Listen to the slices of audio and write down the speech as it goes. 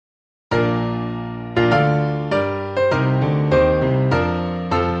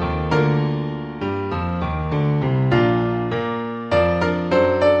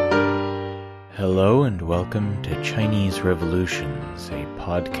welcome to Chinese Revolutions, a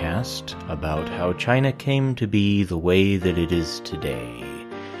podcast about how China came to be the way that it is today.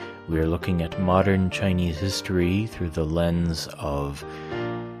 We are looking at modern Chinese history through the lens of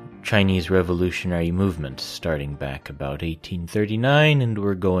Chinese revolutionary movements starting back about 1839, and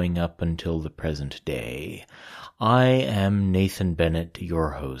we're going up until the present day. I am Nathan Bennett,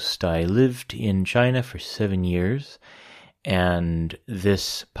 your host. I lived in China for 7 years, and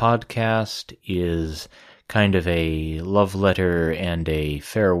this podcast is kind of a love letter and a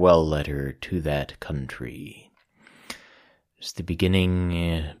farewell letter to that country. It's the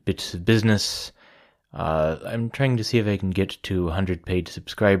beginning bits of business. I'm trying to see if I can get to 100 paid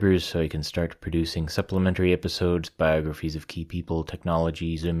subscribers so I can start producing supplementary episodes, biographies of key people,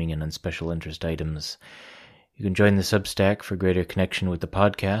 technology, zooming in on special interest items. You can join the Substack for greater connection with the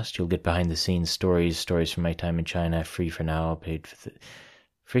podcast. You'll get behind-the-scenes stories from my time in China, free for now, paid for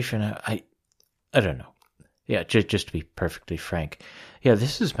free for now. I don't know. Yeah, just to be perfectly frank. Yeah,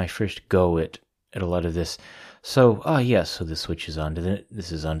 this is my first go at a lot of this. So, so this switches on to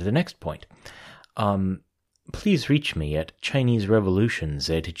the next point. Please reach me at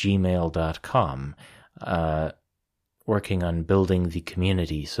ChineseRevolutions@gmail.com, working on building the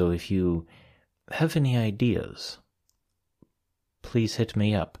community. So if you have any ideas, please hit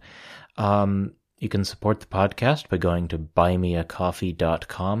me up. You can support the podcast by going to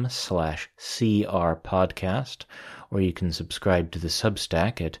buymeacoffee.com/crpodcast, or you can subscribe to the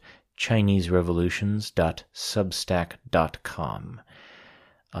Substack at ChineseRevolutions.substack.com.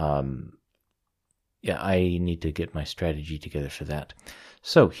 I need to get my strategy together for that.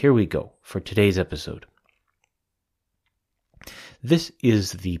 So here we go for today's episode. This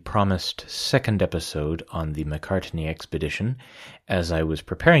is the promised second episode on the Macartney expedition. As I was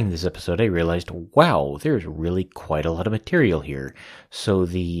preparing this episode, I realized, wow, there's really quite a lot of material here. So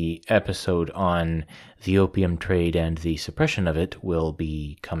the episode on the opium trade and the suppression of it will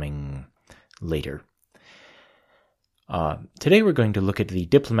be coming later. Today we're going to look at the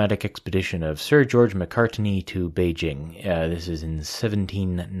diplomatic expedition of Sir George Macartney to Beijing. This is in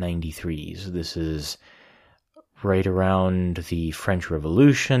 1793. So this is right around the French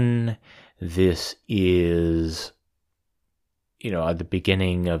Revolution. This is, at the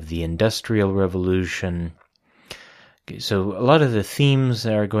beginning of the Industrial Revolution. Okay, so a lot of the themes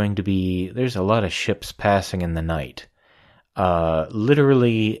are going to be, there's a lot of ships passing in the night.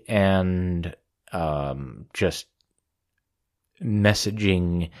 Literally and just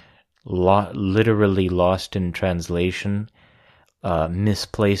messaging literally lost in translation,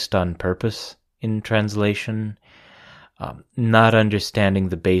 misplaced on purpose in translation, not understanding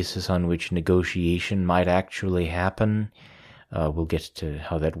the basis on which negotiation might actually happen. We'll get to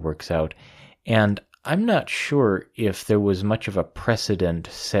how that works out. And I'm not sure if there was much of a precedent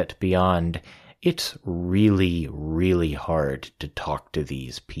set beyond it's really, really hard to talk to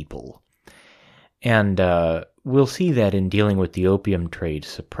these people. And we'll see that in dealing with the opium trade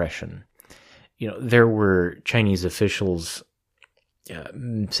suppression. There were Chinese officials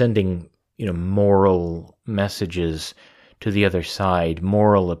sending moral messages to the other side,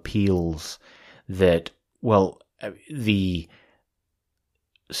 moral appeals that, the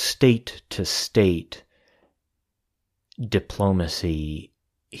state-to-state diplomacy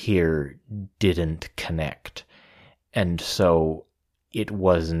here didn't connect. And so it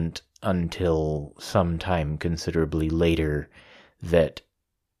wasn't until sometime considerably later that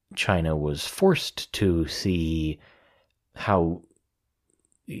China was forced to see how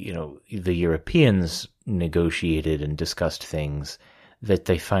the Europeans negotiated and discussed things, that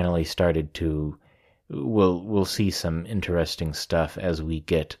they finally started to, we'll see some interesting stuff as we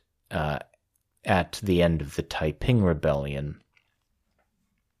get at the end of the Taiping Rebellion.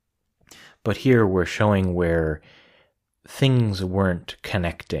 But here we're showing where things weren't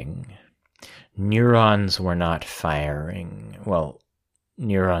connecting. Neurons were not firing. Well,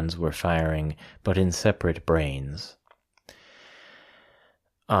 neurons were firing, but in separate brains.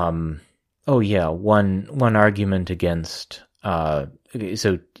 One argument against,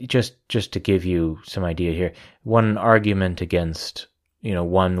 so just to give you some idea here, one argument against,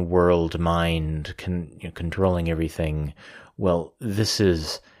 one world mind controlling everything. Well, this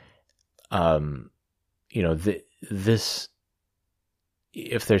is, this,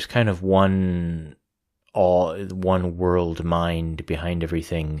 if there's kind of one world mind behind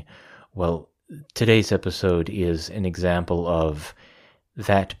everything, well, today's episode is an example of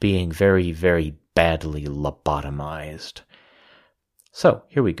that being very, very badly lobotomized. So,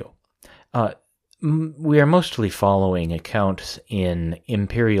 here we go. We are mostly following accounts in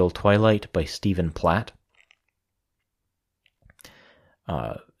Imperial Twilight by Stephen Platt.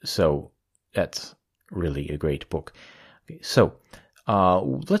 So, that's really a great book. Okay, so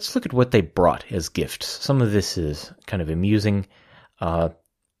let's look at what they brought as gifts. Some of this is kind of amusing.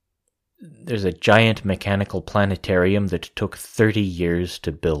 There's a giant mechanical planetarium that took 30 years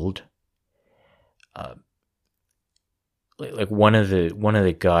to build. Like one of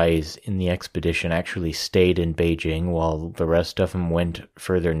the guys in the expedition actually stayed in Beijing while the rest of them went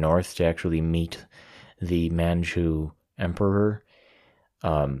further north to actually meet the Manchu emperor.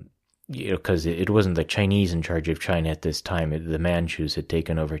 Because it wasn't the Chinese in charge of China at this time. The Manchus had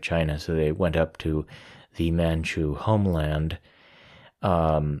taken over China, so they went up to the Manchu homeland.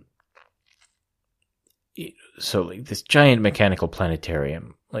 So like this giant mechanical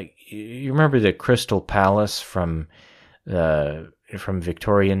planetarium. Like, you remember the Crystal Palace from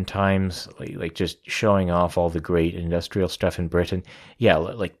Victorian times, like just showing off all the great industrial stuff in Britain. Yeah,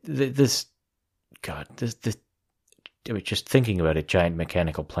 like this. God, this. I was just thinking about a giant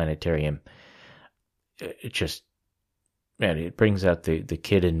mechanical planetarium. It just, man, it brings out the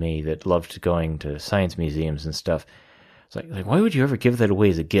kid in me that loved going to science museums and stuff. It's like why would you ever give that away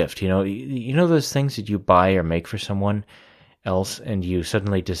as a gift? You know those things that you buy or make for someone else, and you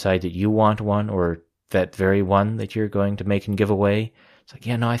suddenly decide that you want one, or that very one that you're going to make and give away. It's like,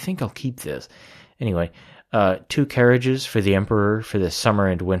 yeah, no, I think I'll keep this. Anyway, 2 carriages for the emperor for the summer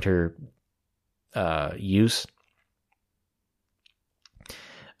and winter use.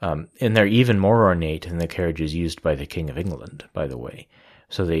 And they're even more ornate than the carriages used by the King of England, by the way.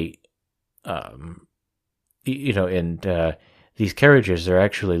 So they, these carriages are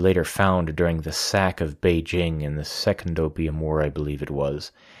actually later found during the sack of Beijing in the Second Opium War, I believe it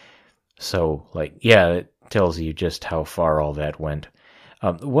was. So, like, yeah, it tells you just how far all that went.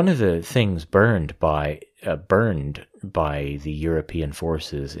 One of the things burned by the European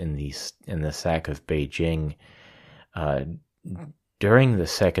forces in the sack of Beijing during the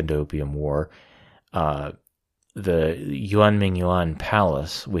Second Opium War, the Yuanmingyuan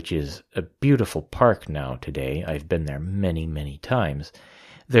Palace, which is a beautiful park now today. I've been there many, many times.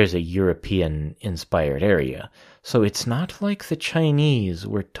 There's a European-inspired area. So it's not like the Chinese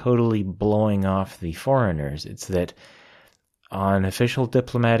were totally blowing off the foreigners. It's that on official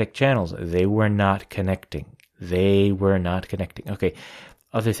diplomatic channels, they were not connecting. Okay,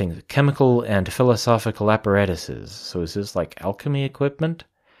 other things. Chemical and philosophical apparatuses. So is this like alchemy equipment?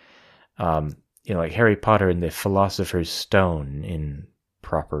 Like Harry Potter and the Philosopher's Stone in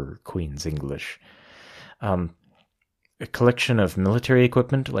proper Queen's English. A collection of military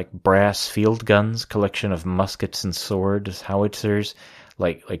equipment, like brass field guns, collection of muskets and swords, howitzers,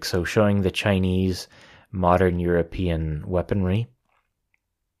 so showing the Chinese modern European weaponry.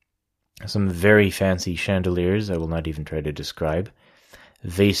 Some very fancy chandeliers I will not even try to describe.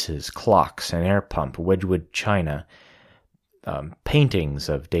 Vases, clocks, an air pump, Wedgwood china, paintings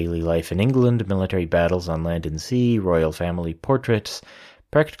of daily life in England, military battles on land and sea, royal family portraits,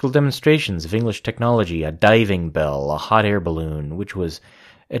 practical demonstrations of English technology, a diving bell, a hot air balloon, which was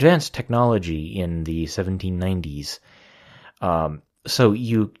advanced technology in the 1790s. So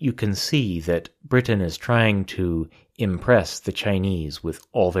you can see that Britain is trying to impress the Chinese with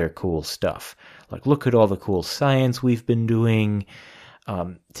all their cool stuff. Like, look at all the cool science we've been doing.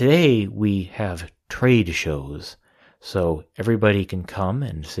 Today we have trade shows, so everybody can come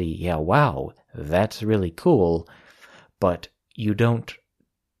and see, yeah, wow, that's really cool, but you don't,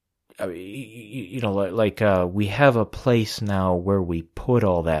 we have a place now where we put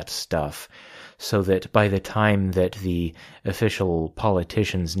all that stuff so that by the time that the official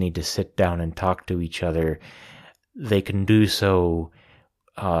politicians need to sit down and talk to each other, they can do so,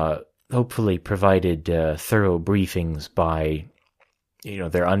 hopefully provided thorough briefings by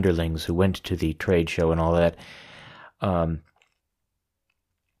their underlings who went to the trade show and all that.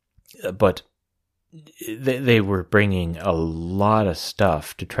 But they were bringing a lot of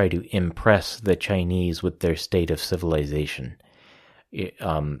stuff to try to impress the Chinese with their state of civilization.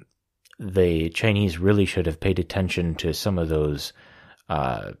 The Chinese really should have paid attention to some of those,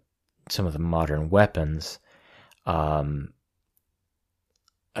 some of the modern weapons. The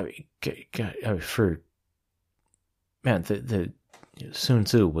Sun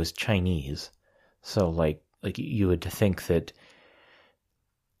Tzu was Chinese, so like you would think that.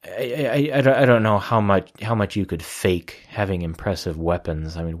 I don't know how much you could fake having impressive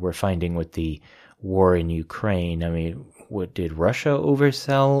weapons. I mean, we're finding with the war in Ukraine. I mean, what did Russia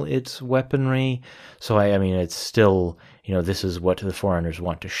oversell its weaponry? So I mean, it's still, this is what the foreigners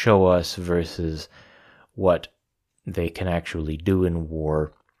want to show us versus what they can actually do in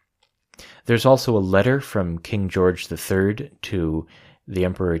war. There's also a letter from King George III to the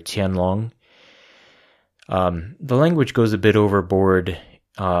Emperor Tianlong. The language goes a bit overboard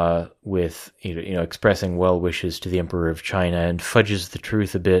with expressing well wishes to the Emperor of China, and fudges the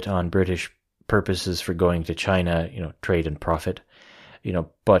truth a bit on British purposes for going to China, trade and profit.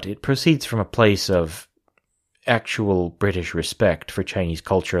 But it proceeds from a place of actual British respect for Chinese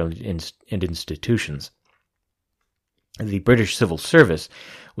culture and institutions. The British civil service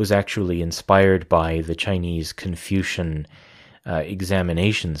was actually inspired by the Chinese Confucian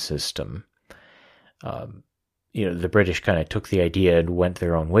examination system. The British kind of took the idea and went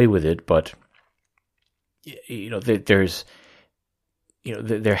their own way with it, but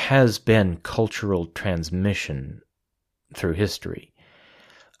there has been cultural transmission through history.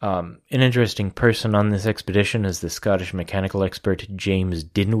 An interesting person on this expedition is the Scottish mechanical expert James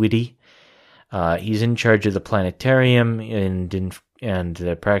Dinwiddie. He's in charge of the planetarium and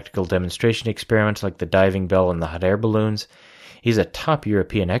the practical demonstration experiments like the diving bell and the hot air balloons. He's a top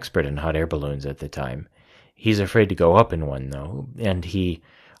European expert in hot air balloons at the time. He's afraid to go up in one, though, and he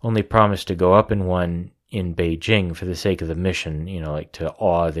only promised to go up in one in Beijing for the sake of the mission, like to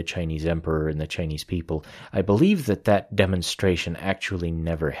awe the Chinese emperor and the Chinese people. I believe that demonstration actually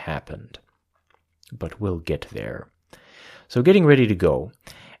never happened, but we'll get there. So getting ready to go.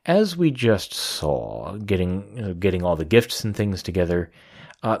 As we just saw, getting all the gifts and things together,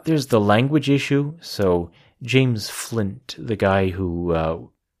 there's the language issue. So James Flint, the guy who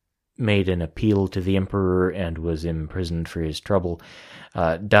made an appeal to the emperor and was imprisoned for his trouble,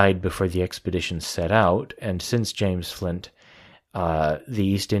 died before the expedition set out. And since James Flint, the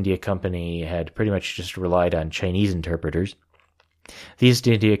East India Company had pretty much just relied on Chinese interpreters. The East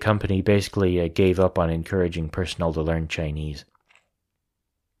India Company basically gave up on encouraging personnel to learn Chinese.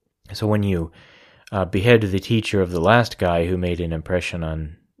 So when you behead the teacher of the last guy who made an impression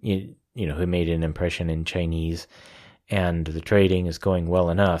on, who made an impression in Chinese, and the trading is going well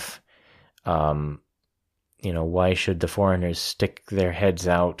enough, why should the foreigners stick their heads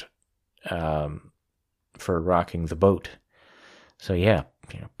out for rocking the boat? So yeah,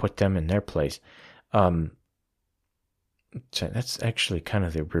 put them in their place. So that's actually kind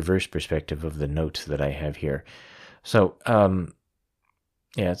of the reverse perspective of the notes that I have here. So,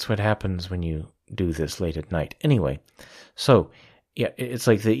 yeah, it's what happens when you do this late at night. Anyway, so, yeah, it's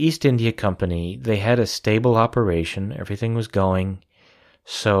like the East India Company, they had a stable operation, everything was going,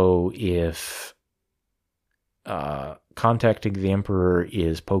 so if contacting the emperor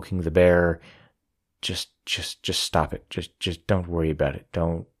is poking the bear, just stop it. Just don't worry about it.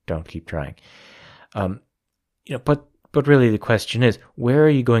 Don't keep trying. But really the question is, where are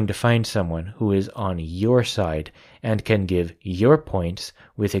you going to find someone who is on your side and can give your points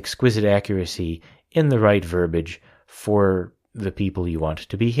with exquisite accuracy in the right verbiage for the people you want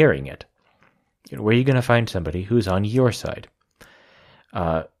to be hearing it? Where are you going to find somebody who's on your side?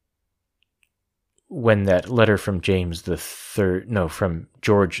 When that letter from from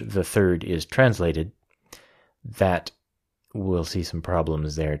George III is translated, that we'll see some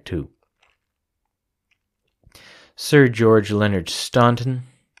problems there too. Sir George Leonard Staunton,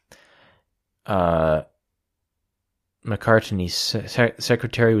 Macartney's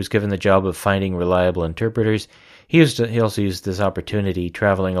secretary, was given the job of finding reliable interpreters. He also used this opportunity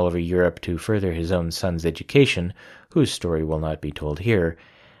traveling all over Europe to further his own son's education, whose story will not be told here.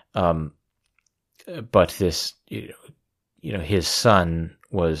 But this, his son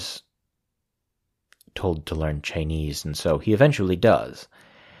was told to learn Chinese, and so he eventually does,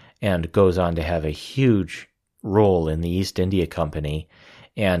 and goes on to have a huge role in the East India Company,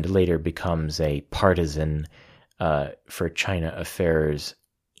 and later becomes a partisan for China affairs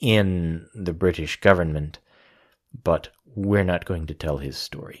in the British government, but we're not going to tell his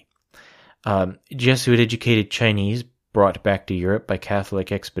story. Jesuit-educated Chinese brought back to Europe by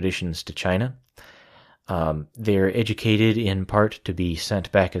Catholic expeditions to China. They're educated in part to be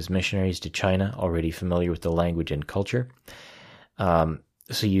sent back as missionaries to China, already familiar with the language and culture.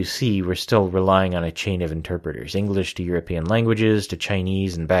 So you see, we're still relying on a chain of interpreters, English to European languages, to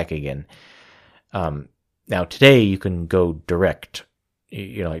Chinese, and back again. Now, today you can go direct.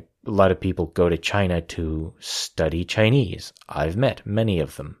 Like a lot of people go to China to study Chinese. I've met many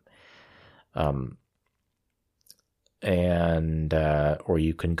of them. Or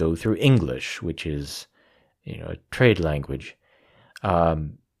you can go through English, which is, a trade language.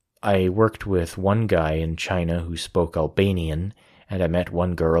 I worked with one guy in China who spoke Albanian, and I met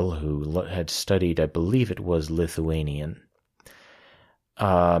one girl who had studied, I believe it was Lithuanian.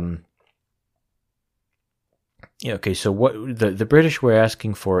 Okay, so what the British were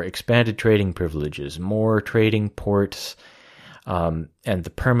asking for: expanded trading privileges, more trading ports, and the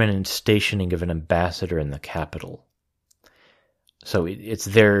permanent stationing of an ambassador in the capital. So it's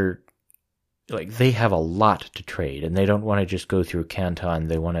their they have a lot to trade, and they don't want to just go through Canton.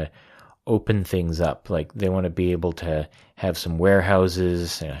 They want to open things up. They want to be able to have some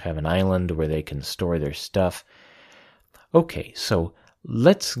warehouses, have an island where they can store their stuff. Okay, so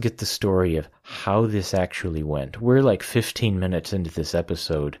let's get the story of how this actually went. We're 15 minutes into this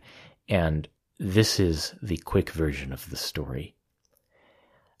episode, and this is the quick version of the story.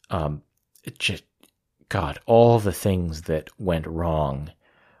 God, all the things that went wrong,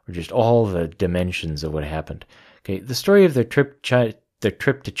 or just all the dimensions of what happened. Okay, the story of their trip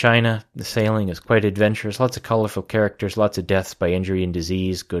to China, the sailing is quite adventurous. Lots of colorful characters, lots of deaths by injury and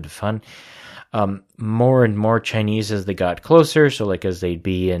disease, good fun. More and more Chinese as they got closer. So as they'd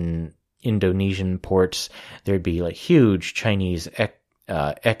be in Indonesian ports, there'd be huge Chinese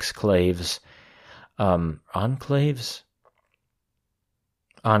exclaves, enclaves.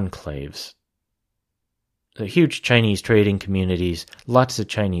 The huge Chinese trading communities, lots of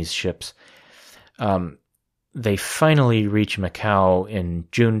Chinese ships. They finally reach Macau in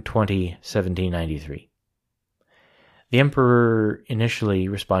June 20, 1793. The emperor initially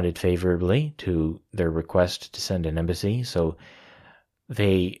responded favorably to their request to send an embassy, so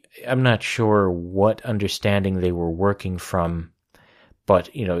I'm not sure what understanding they were working from, but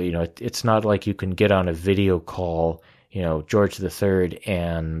it's not like you can get on a video call, George III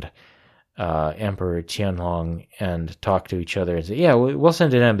and Emperor Qianlong and talk to each other and say, yeah, we'll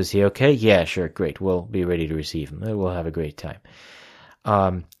send an embassy, okay? Yeah, sure, great. We'll be ready to receive them. We'll have a great time.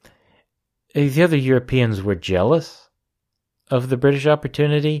 The other Europeans were jealous of the British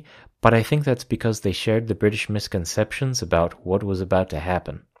opportunity, but I think that's because they shared the British misconceptions about what was about to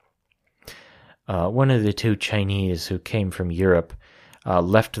happen. One of the two Chinese who came from Europe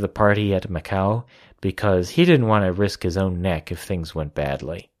left the party at Macau because he didn't want to risk his own neck if things went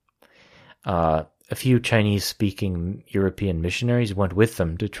badly. A few Chinese-speaking European missionaries went with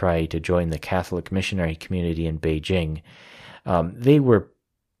them to try to join the Catholic missionary community in Beijing.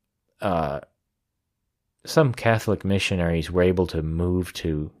 Some Catholic missionaries were able to move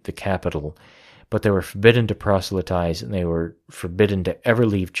to the capital, but they were forbidden to proselytize, and they were forbidden to ever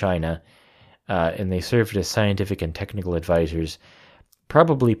leave China, and they served as scientific and technical advisors,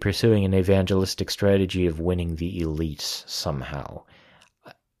 probably pursuing an evangelistic strategy of winning the elites somehow.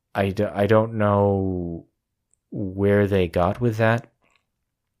 I don't know where they got with that,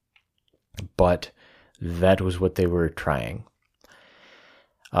 but that was what they were trying.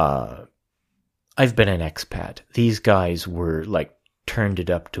 I've been an expat. These guys were turned it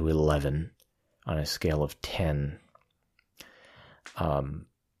up to 11 on a scale of 10.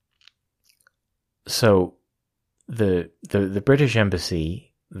 So the British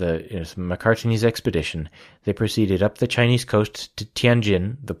embassy, Macartney's expedition, they proceeded up the Chinese coast to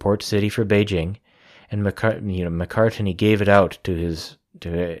Tianjin, the port city for Beijing, and Macartney gave it out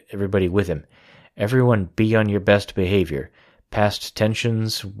to everybody with him. Everyone be on your best behavior. Past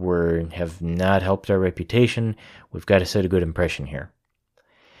tensions have not helped our reputation. We've got to set a good impression here.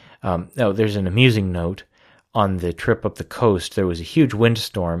 Now, there's an amusing note. On the trip up the coast, there was a huge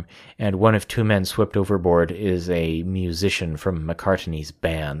windstorm, and one of two men swept overboard is a musician from Macartney's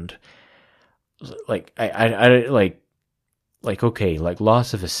band. Okay,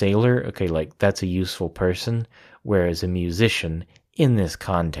 loss of a sailor, okay, that's a useful person, whereas a musician, in this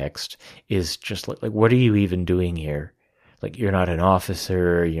context, is just what are you even doing here? You're not an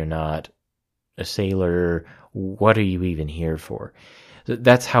officer, you're not a sailor, what are you even here for?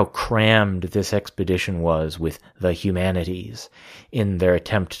 That's how crammed this expedition was with the humanities in their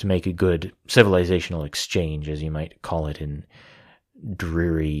attempt to make a good civilizational exchange, as you might call it in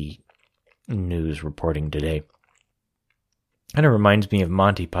dreary news reporting today. Kind of reminds me of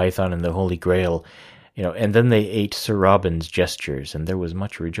Monty Python and the Holy Grail, and then they ate Sir Robin's gestures, and there was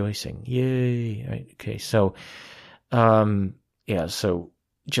much rejoicing. Yay! Right, okay, so,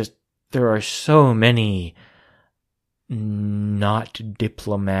 there are so many not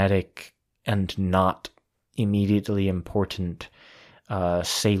diplomatic and not immediately important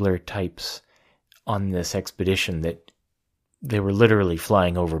sailor types on this expedition that they were literally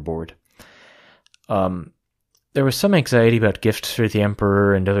flying overboard. There was some anxiety about gifts for the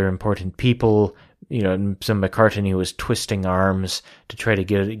emperor and other important people. Some Macartney was twisting arms to try to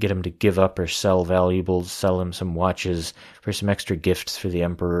get him to give up or sell valuables, sell him some watches for some extra gifts for the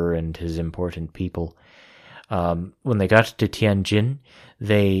emperor and his important people. When they got to Tianjin,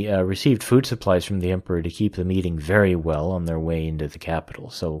 they received food supplies from the emperor to keep them eating very well on their way into the capital.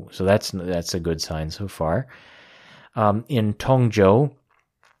 So that's a good sign so far. In Tongzhou,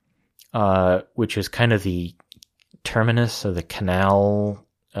 which is kind of the terminus of the canal,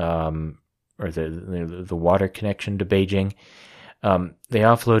 or the water connection to Beijing, They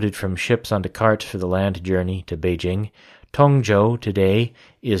offloaded from ships onto carts for the land journey to Beijing. Tongzhou today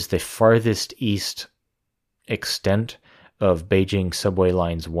is the farthest east extent of Beijing subway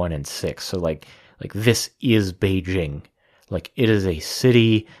lines 1 and 6. So like this is Beijing. Like, it is a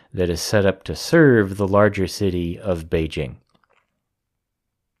city that is set up to serve the larger city of Beijing.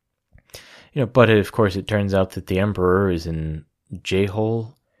 But of course it turns out that the emperor is in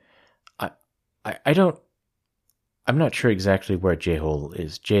J-hole. I'm not sure exactly where J-hole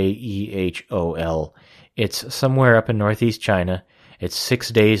is. Jehol. It's somewhere up in northeast China. It's 6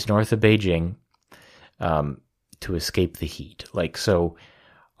 days north of Beijing, to escape the heat.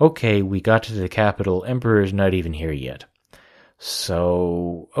 Okay, we got to the capital. Emperor's not even here yet.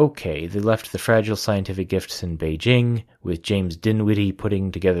 So, okay, they left the fragile scientific gifts in Beijing, with James Dinwiddie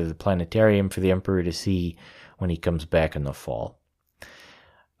putting together the planetarium for the emperor to see when he comes back in the fall.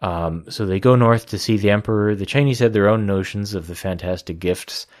 So they go north to see the emperor. The Chinese had their own notions of the fantastic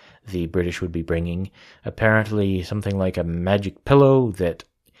gifts the British would be bringing. Apparently something like a magic pillow that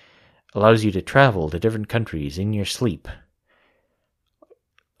allows you to travel to different countries in your sleep.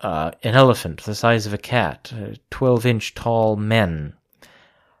 An elephant the size of a cat, 12-inch tall men.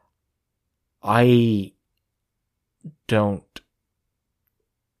 I mean,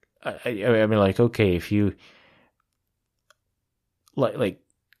 okay, if you like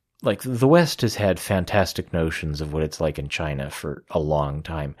the West has had fantastic notions of what it's like in China for a long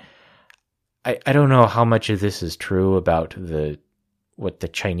time. I don't know how much of this is true about what the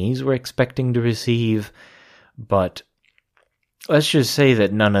Chinese were expecting to receive, but let's just say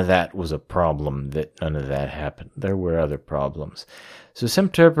that none of that was a problem, that none of that happened. There were other problems. So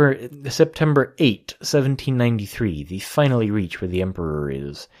September 8, 1793, they finally reach where the emperor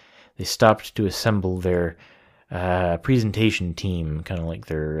is. They stopped to assemble their presentation team, kind of like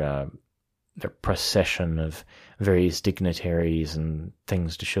their procession of various dignitaries and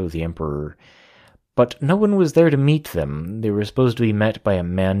things to show the emperor. But no one was there to meet them. They were supposed to be met by a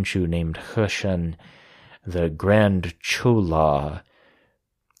Manchu named He Shen, the Grand Chola.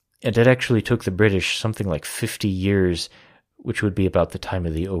 And it actually took the British something like 50 years, which would be about the time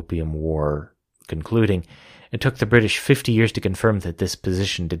of the Opium War concluding. It took the British 50 years to confirm that this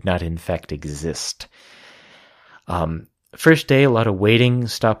position did not in fact exist. First day, a lot of waiting,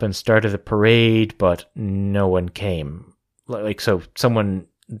 stop and start of the parade, but no one came. So someone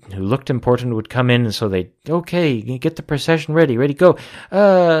who looked important would come in, and so okay, get the procession ready, go.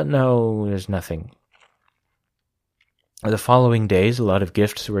 No, there's nothing. The following days, a lot of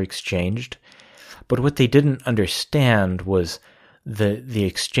gifts were exchanged, but what they didn't understand was the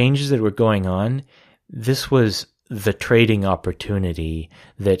exchanges that were going on. This was the trading opportunity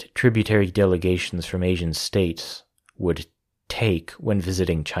that tributary delegations from Asian states would take when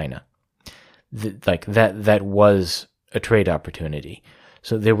visiting China. That was a trade opportunity.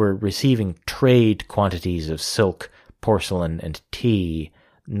 So they were receiving trade quantities of silk, porcelain, and tea,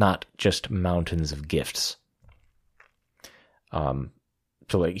 not just mountains of gifts.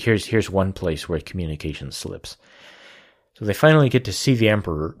 Here's one place where communication slips. So they finally get to see the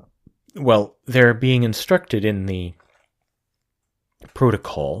emperor. Well, they're being instructed in the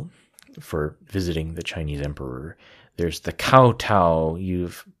protocol for visiting the Chinese emperor. There's the kowtow. You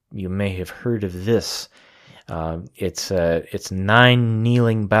may have heard of this. It's 9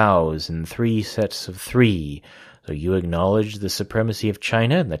 kneeling bows in 3 sets of 3. So you acknowledge the supremacy of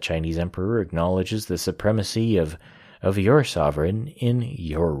China, and the Chinese emperor acknowledges the supremacy of your sovereign in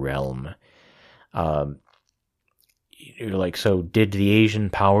your realm. So did the Asian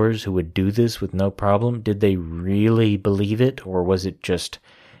powers who would do this with no problem, did they really believe it? Or was it just,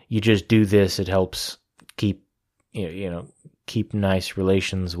 you just do this, it helps keep nice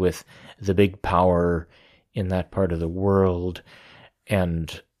relations with the big power in that part of the world?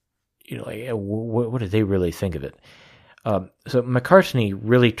 And, what did they really think of it? So Macartney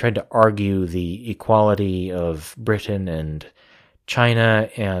really tried to argue the equality of Britain and China,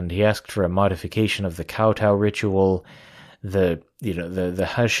 and he asked for a modification of the kowtow ritual. The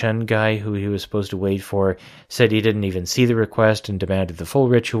He Shen guy who he was supposed to wait for said he didn't even see the request and demanded the full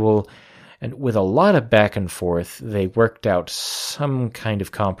ritual. And with a lot of back and forth, they worked out some kind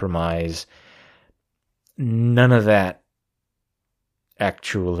of compromise. None of that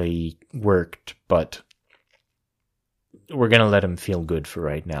actually worked, but we're going to let him feel good for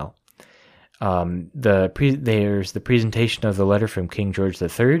right now. There's the presentation of the letter from King George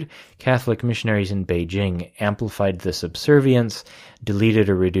III. Catholic missionaries in Beijing amplified the subservience, deleted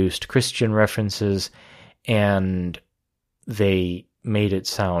or reduced Christian references, and they made it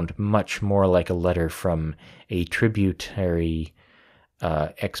sound much more like a letter from a tributary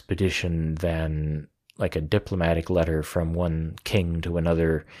expedition than like a diplomatic letter from one king to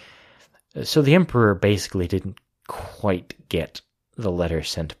another. So the emperor basically didn't quite get the letter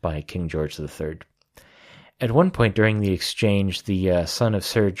sent by King George III. At one point during the exchange, the son of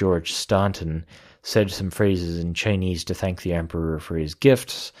Sir George Staunton said some phrases in Chinese to thank the emperor for his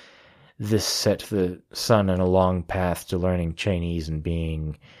gifts. This set the son on a long path to learning Chinese and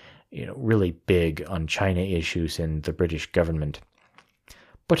being, really big on China issues in the British government.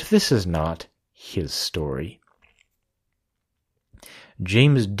 But this is not his story.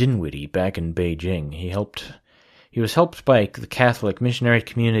 James Dinwiddie, back in Beijing, he was helped by the Catholic missionary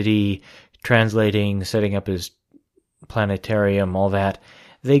community, translating, setting up his planetarium, all that.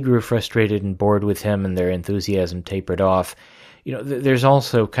 They grew frustrated and bored with him, and their enthusiasm tapered off. There's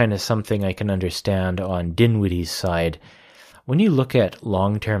also kind of something I can understand on Dinwiddie's side. When you look at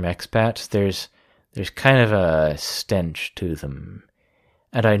long-term expats, there's kind of a stench to them.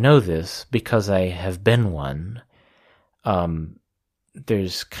 And I know this because I have been one.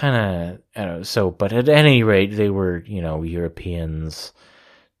 There's kind of, but at any rate, they were, Europeans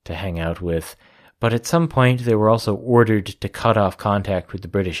to hang out with. But at some point, they were also ordered to cut off contact with the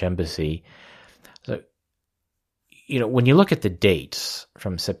British embassy. So, when you look at the dates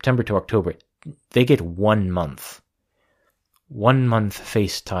from September to October, they get 1 month. 1 month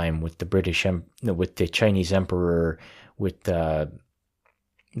FaceTime with the with the Chinese emperor, with the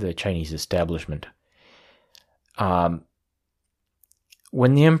Chinese establishment. When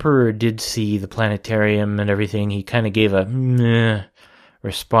the emperor did see the planetarium and everything, he kind of gave a meh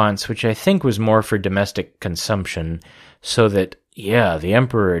response, which I think was more for domestic consumption, so that, the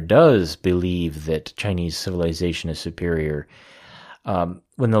emperor does believe that Chinese civilization is superior.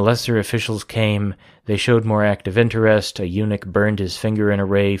 When the lesser officials came, they showed more active interest. A eunuch burned his finger in a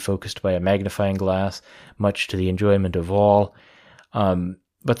ray focused by a magnifying glass, much to the enjoyment of all.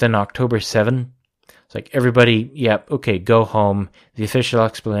 But then October 7, it's like, everybody, okay, go home. The official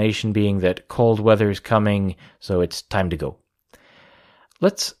explanation being that cold weather is coming, so it's time to go.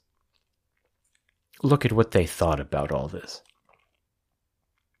 Let's look at what they thought about all this.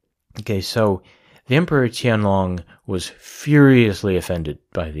 Okay, so the Emperor Qianlong was furiously offended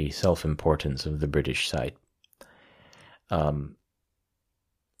by the self-importance of the British side.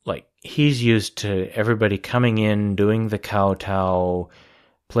 He's used to everybody coming in, doing the kowtow,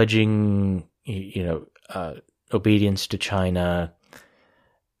 pledging, obedience to China.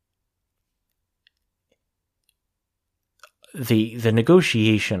 The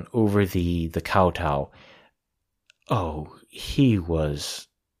negotiation over the kowtow, he was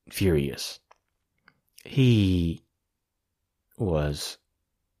furious. He was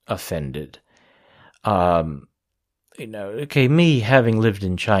offended. Me having lived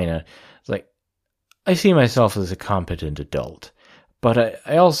in China, I see myself as a competent adult, but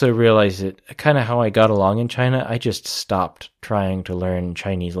I also realize that kind of how I got along in China, I just stopped trying to learn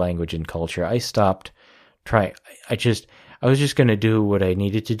Chinese language and culture. I stopped trying. I was just going to do what I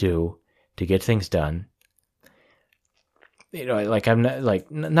needed to do to get things done. I'm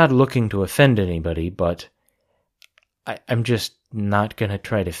not looking to offend anybody, but I'm just not going to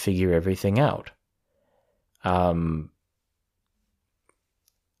try to figure everything out. I've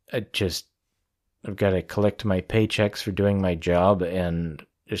got to collect my paychecks for doing my job and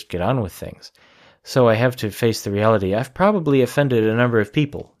just get on with things. So I have to face the reality. I've probably offended a number of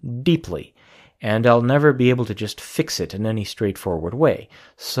people deeply, and I'll never be able to just fix it in any straightforward way.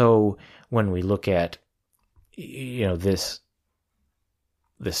 So when we look at, this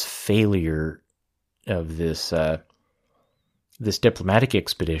failure of this diplomatic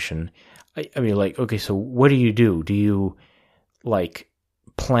expedition, okay, so what do you do? Do you,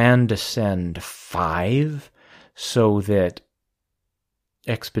 plan to send 5 so that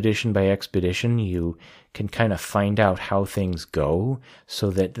expedition by expedition you can kind of find out how things go,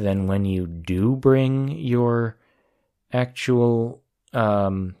 so that then when you do bring your actual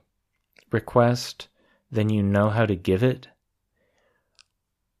request, then you know how to give it?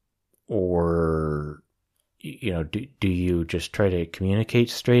 Or, do you just try to communicate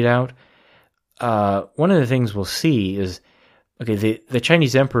straight out? One of the things we'll see is, the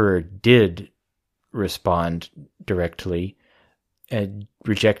Chinese emperor did respond directly and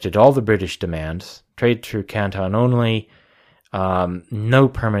rejected all the British demands, trade through Canton only, no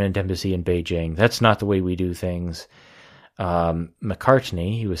permanent embassy in Beijing. That's not the way we do things.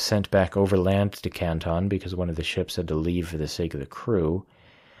 Macartney, he was sent back overland to Canton because one of the ships had to leave for the sake of the crew.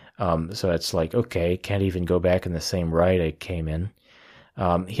 So it's can't even go back in the same ride I came in.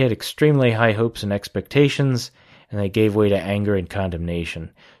 He had extremely high hopes and expectations, and they gave way to anger and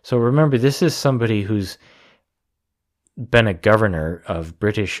condemnation. So remember, this is somebody who's been a governor of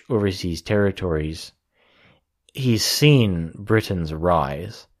British overseas territories he's seen Britain's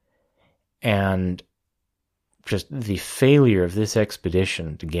rise, and just the failure of this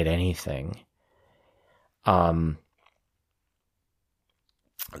expedition to get anything, that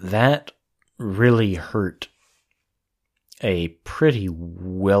really hurt a pretty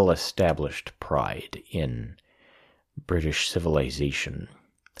well-established pride in British civilization.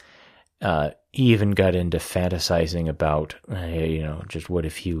 He even got into fantasizing about, just what a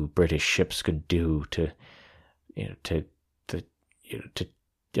few British ships could do to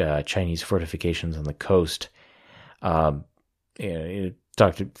Chinese fortifications on the coast. Talking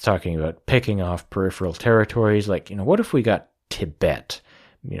about picking off peripheral territories, like, what if we got Tibet,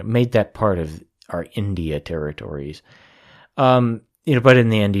 made that part of our India territories. But in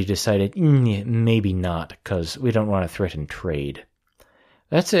the end he decided, maybe not, because we don't want to threaten trade.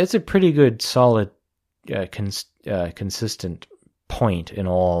 It's a pretty good, solid, consistent point in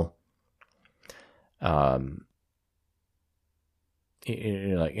all, in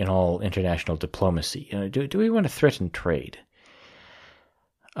all international diplomacy. Do we want to threaten trade?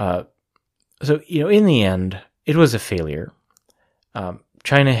 So in the end, it was a failure.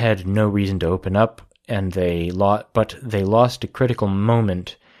 China had no reason to open up, and they lost a critical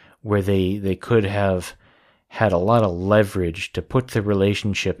moment where they could have had a lot of leverage to put the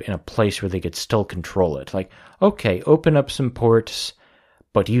relationship in a place where they could still control it. Like, okay, open up some ports,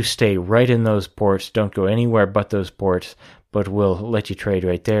 but you stay right in those ports. Don't go anywhere but those ports, but we'll let you trade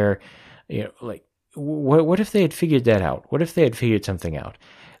right there. What if they had figured that out? What if they had figured something out?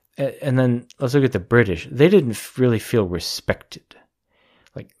 And then let's look at the British. They didn't really feel respected.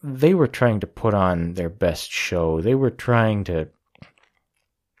 Like, they were trying to put on their best show. They were trying to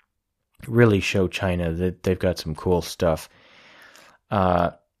really show China that they've got some cool stuff.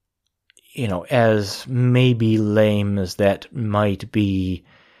 As maybe lame as that might be,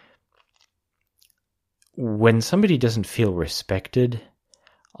 when somebody doesn't feel respected,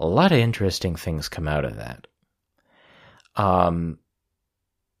 a lot of interesting things come out of that.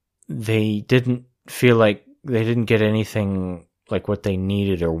 They didn't feel like they didn't get anything like what they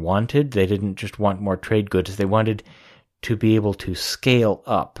needed or wanted. They didn't just want more trade goods. They wanted to be able to scale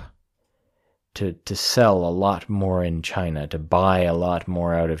up, to sell a lot more in China, to buy a lot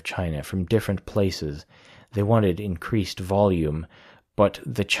more out of China from different places. They wanted increased volume, but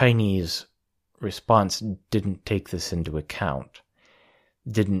the Chinese response didn't take this into account,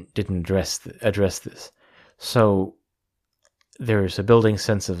 didn't address this. So there's a building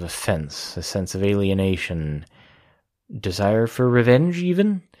sense of offense, a sense of alienation, desire for revenge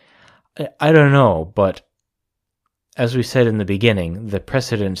even? I don't know, but as we said in the beginning, the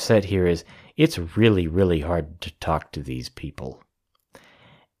precedent set here is it's really, really hard to talk to these people.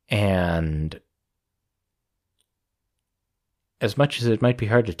 And as much as it might be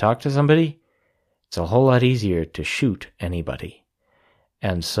hard to talk to somebody, it's a whole lot easier to shoot anybody.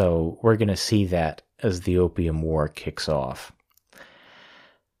 And so we're going to see that as the Opium War kicks off.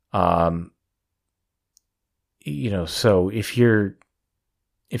 So if you're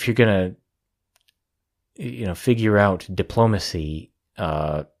going to, figure out diplomacy,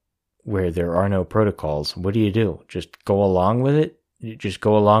 where there are no protocols, what do? Just go along with it? Just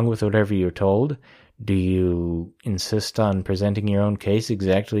go along with whatever you're told? Do you insist on presenting your own case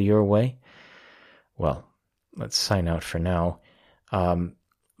exactly your way? Well, let's sign out for now.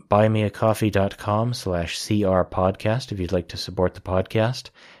 buymeacoffee.com/crpodcast if you'd like to support the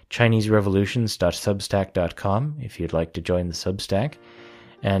podcast. ChineseRevolutions.substack.com if you'd like to join the Substack.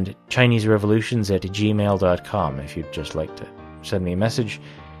 And ChineseRevolutions@gmail.com if you'd just like to send me a message.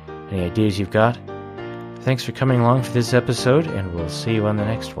 Any ideas you've got? Thanks for coming along for this episode, and we'll see you on the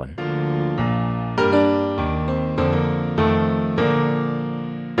next one.